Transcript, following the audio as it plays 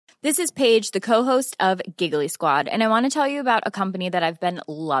This is Paige, the co-host of Giggly Squad, and I want to tell you about a company that I've been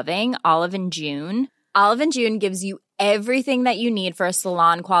loving, Olive & June. Olive & June gives you everything that you need for a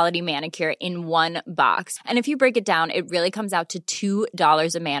salon-quality manicure in one box. And if you break it down, it really comes out to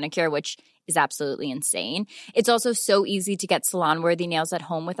 $2 a manicure, which is absolutely insane. It's also so easy to get salon-worthy nails at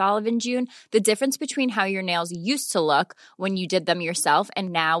home with Olive & June. The difference between how your nails used to look when you did them yourself and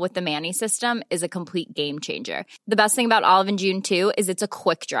now with the Mani system is a complete game changer. The best thing about Olive & June, too, is it's a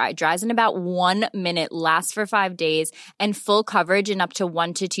quick dry. Dries in about 1 minute, lasts for 5 days, and full coverage in up to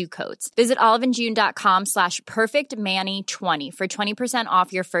 1 to 2 coats. Visit oliveandjune.com/perfectmani20 for 20%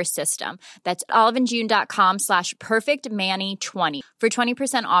 off your first system. That's oliveandjune.com/perfectmani20 for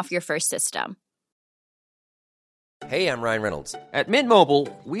 20% off your first system. Hey, I'm Ryan Reynolds. At Mint Mobile,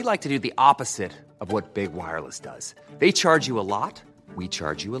 we like to do the opposite of what Big Wireless does. They charge you a lot, we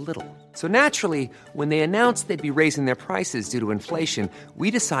charge you a little. So naturally, when they announced they'd be raising their prices due to inflation,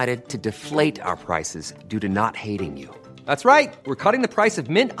 we decided to deflate our prices due to not hating you. That's right. We're cutting the price of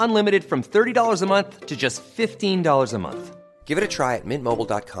Mint Unlimited from $30 a month to just $15 a month. Give it a try at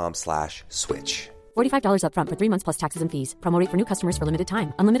mintmobile.com/switch. $45 up front for 3 months plus taxes and fees. Promo rate for new customers for limited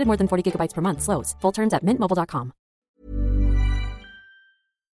time. Unlimited more than 40 gigabytes per month. Slows full terms at mintmobile.com.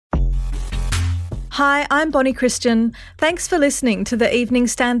 Hi, I'm Bonnie Christian. Thanks for listening to the Evening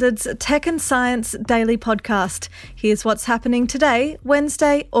Standard's Tech and Science Daily Podcast. Here's what's happening today,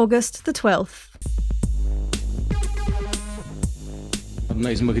 Wednesday, August the 12th.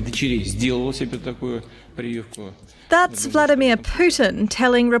 Одна из моих дочерей сделала себе такую прививку. That's Vladimir Putin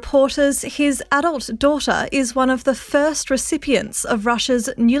telling reporters his adult daughter is one of the first recipients of Russia's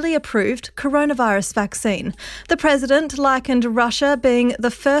newly approved coronavirus vaccine. The president likened Russia being the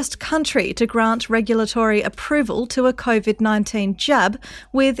first country to grant regulatory approval to a COVID-19 jab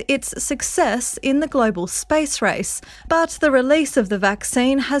with its success in the global space race. But the release of the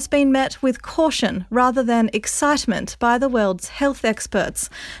vaccine has been met with caution rather than excitement by the world's health experts.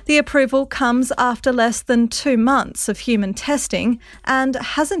 The approval comes after less than 2 months of human testing and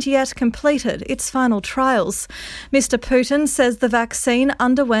hasn't yet completed its final trials. Mr. Putin says the vaccine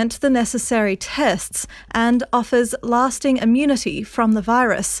underwent the necessary tests and offers lasting immunity from the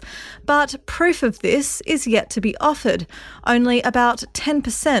virus. But proof of this is yet to be offered. Only about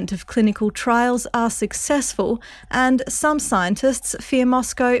 10% of clinical trials are successful, and some scientists fear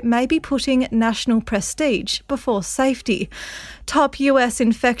Moscow may be putting national prestige before safety. Top US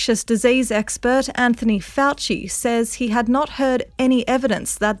infectious disease expert Anthony Fauci says he had not heard any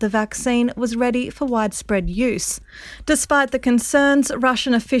evidence that the vaccine was ready for widespread use. Despite the concerns,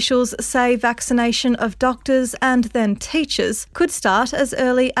 Russian officials say vaccination of doctors and then teachers could start as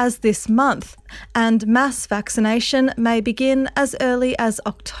early as this month, and mass vaccination may begin as early as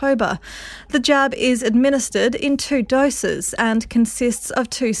October. The jab is administered in 2 doses and consists of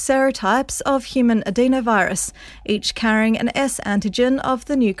 2 serotypes of human adenovirus, each carrying an S antigen of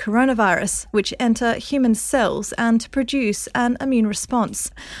the new coronavirus, which enter human cells and produce an immune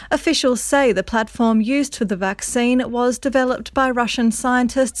response. Officials say the platform used for the vaccine was developed by Russian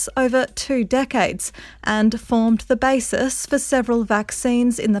scientists over 2 decades and formed the basis for several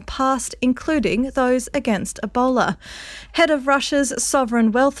vaccines in the past, including those against Ebola. Head of Russia's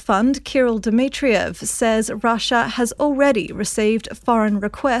Sovereign Wealth Fund, Kirill Dmitriev, says Russia has already received foreign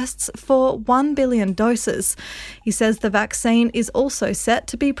requests for 1 billion doses. He says the vaccine is also set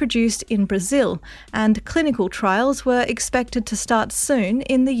to be produced in Brazil, and clinical trials were expected to start soon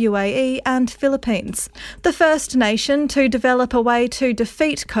in the UAE and Philippines. The first nation to develop a way to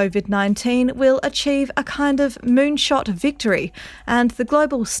defeat COVID-19 will achieve a kind of moonshot victory and the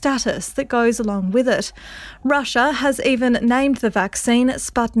global status that goes along with it. Russia has even named the vaccine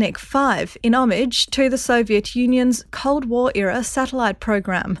Sputnik V in homage to the Soviet Union's Cold War-era satellite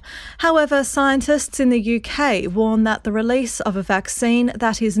program. However, scientists in the UK warn that the release of a vaccine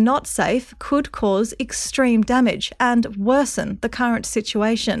that is not safe could cause extreme damage and worsen the current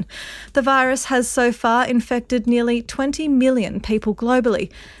situation. The virus has so far infected nearly 20 million people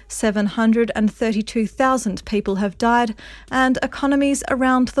globally. 732,000 people have died, and economies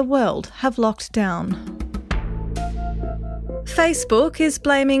around the world have locked down. Facebook is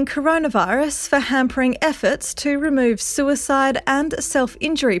blaming coronavirus for hampering efforts to remove suicide and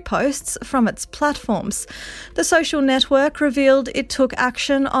self-injury posts from its platforms. The social network revealed it took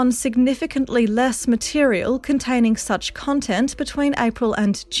action on significantly less material containing such content between April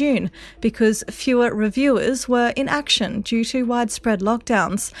and June because fewer reviewers were in action due to widespread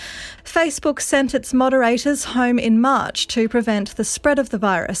lockdowns. Facebook sent its moderators home in March to prevent the spread of the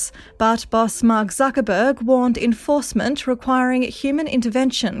virus, but boss Mark Zuckerberg warned enforcement requiring requiring human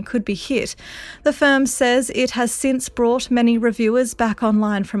intervention could be hit. The firm says it has since brought many reviewers back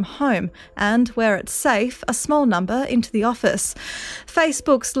online from home and, where it's safe, a small number into the office.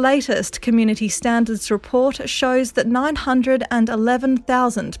 Facebook's latest community standards report shows that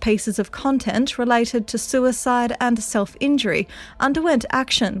 911,000 pieces of content related to suicide and self-injury underwent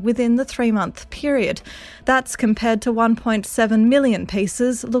action within the 3-month period. That's compared to 1.7 million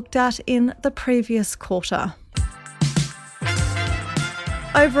pieces looked at in the previous quarter.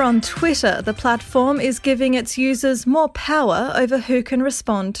 Over on Twitter, the platform is giving its users more power over who can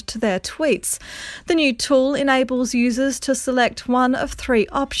respond to their tweets. The new tool enables users to select one of 3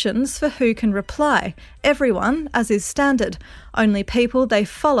 options for who can reply: everyone, as is standard, only people they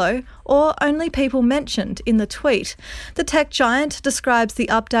follow, or only people mentioned in the tweet. The tech giant describes the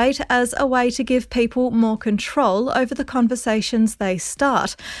update as a way to give people more control over the conversations they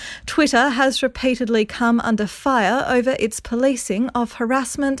start. Twitter has repeatedly come under fire over its policing of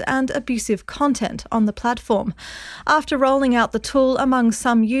harassment and abusive content on the platform. After rolling out the tool among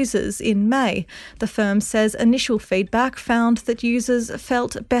some users in May, the firm says initial feedback found that users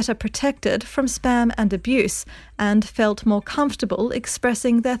felt better protected from spam and abuse and felt more comfortable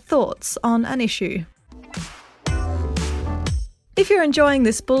expressing their thoughts on an issue. If you're enjoying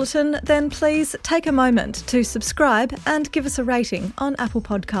this bulletin, then please take a moment to subscribe and give us a rating on Apple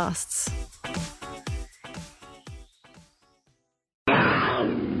Podcasts.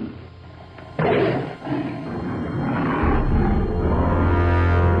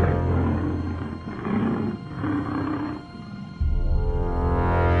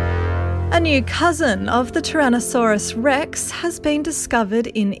 A new cousin of the Tyrannosaurus rex has been discovered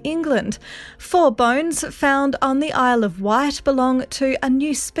in England. 4 bones found on the Isle of Wight belong to a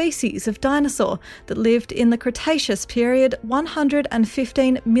new species of dinosaur that lived in the Cretaceous period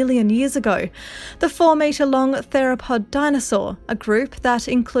 115 million years ago. The 4-metre-long theropod dinosaur, a group that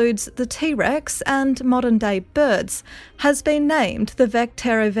includes the T-Rex and modern-day birds, has been named the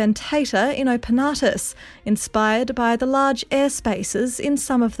Vecteroventator inopenatus, inspired by the large air spaces in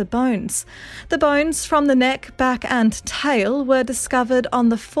some of the bones. The bones from the neck, back and tail were discovered on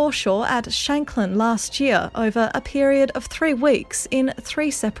the foreshore at Shanklin last year over a period of 3 weeks in 3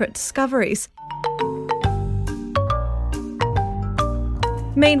 separate discoveries.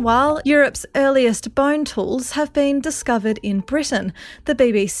 Meanwhile, Europe's earliest bone tools have been discovered in Britain. The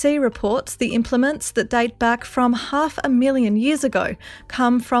BBC reports the implements that date back from 500,000 years ago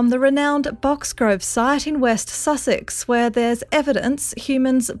come from the renowned Boxgrove site in West Sussex, where there's evidence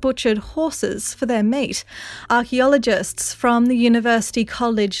humans butchered horses for their meat. Archaeologists from the University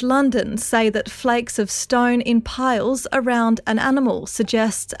College London say that flakes of stone in piles around an animal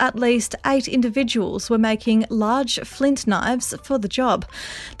suggests at least 8 individuals were making large flint knives for the job.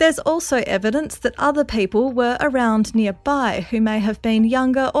 There's also evidence that other people were around nearby who may have been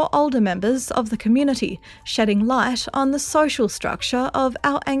younger or older members of the community, shedding light on the social structure of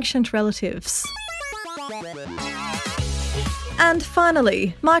our ancient relatives. And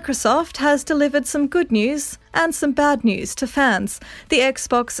finally, Microsoft has delivered some good news and some bad news to fans. The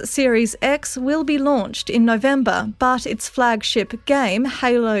Xbox Series X will be launched in November, but its flagship game,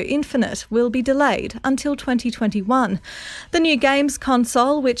 Halo Infinite, will be delayed until 2021. The new games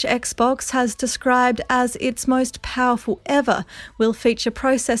console, which Xbox has described as its most powerful ever, will feature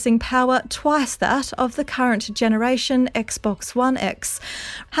processing power twice that of the current generation Xbox One X.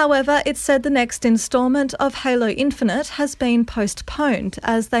 However, it said the next instalment of Halo Infinite has been postponed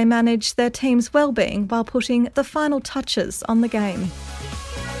as they manage their team's well-being while putting the final touches on the game.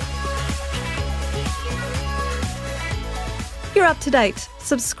 You're up to date.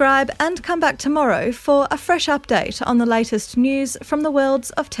 Subscribe and come back tomorrow for a fresh update on the latest news from the worlds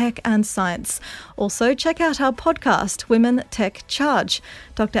of tech and science. Also, check out our podcast, Women Tech Charge.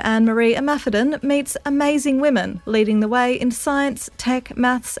 Dr. Anne-Marie Imafidon meets amazing women leading the way in science, tech,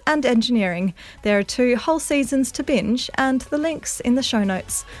 maths and engineering. There are 2 whole seasons to binge and the links in the show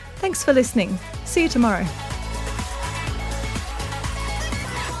notes. Thanks for listening. See you tomorrow.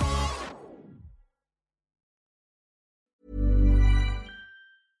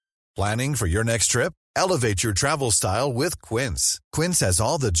 Planning for your next trip? Elevate your travel style with Quince. Quince has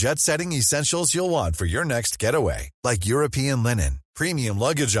all the jet-setting essentials you'll want for your next getaway, like European linen, premium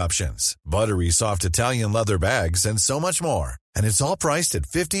luggage options, buttery soft Italian leather bags, and so much more. And it's all priced at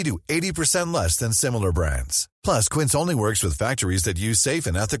 50 to 80% less than similar brands. Plus, Quince only works with factories that use safe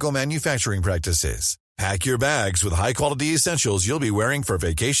and ethical manufacturing practices. Pack your bags with high-quality essentials you'll be wearing for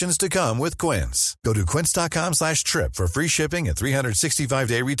vacations to come with Quince. Go to quince.com/trip for free shipping and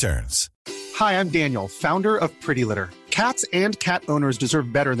 365-day returns. Hi, I'm Daniel, founder of Pretty Litter. Cats and cat owners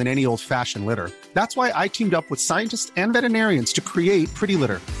deserve better than any old-fashioned litter. That's why I teamed up with scientists and veterinarians to create Pretty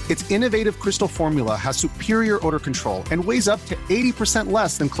Litter. Its innovative crystal formula has superior odor control and weighs up to 80%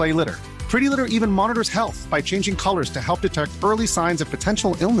 less than clay litter. Pretty Litter even monitors health by changing colors to help detect early signs of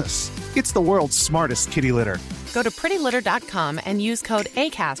potential illness. It's the world's smartest kitty litter. Go to prettylitter.com and use code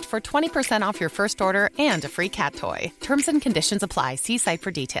ACAST for 20% off your first order and a free cat toy. Terms and conditions apply. See site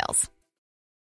for details.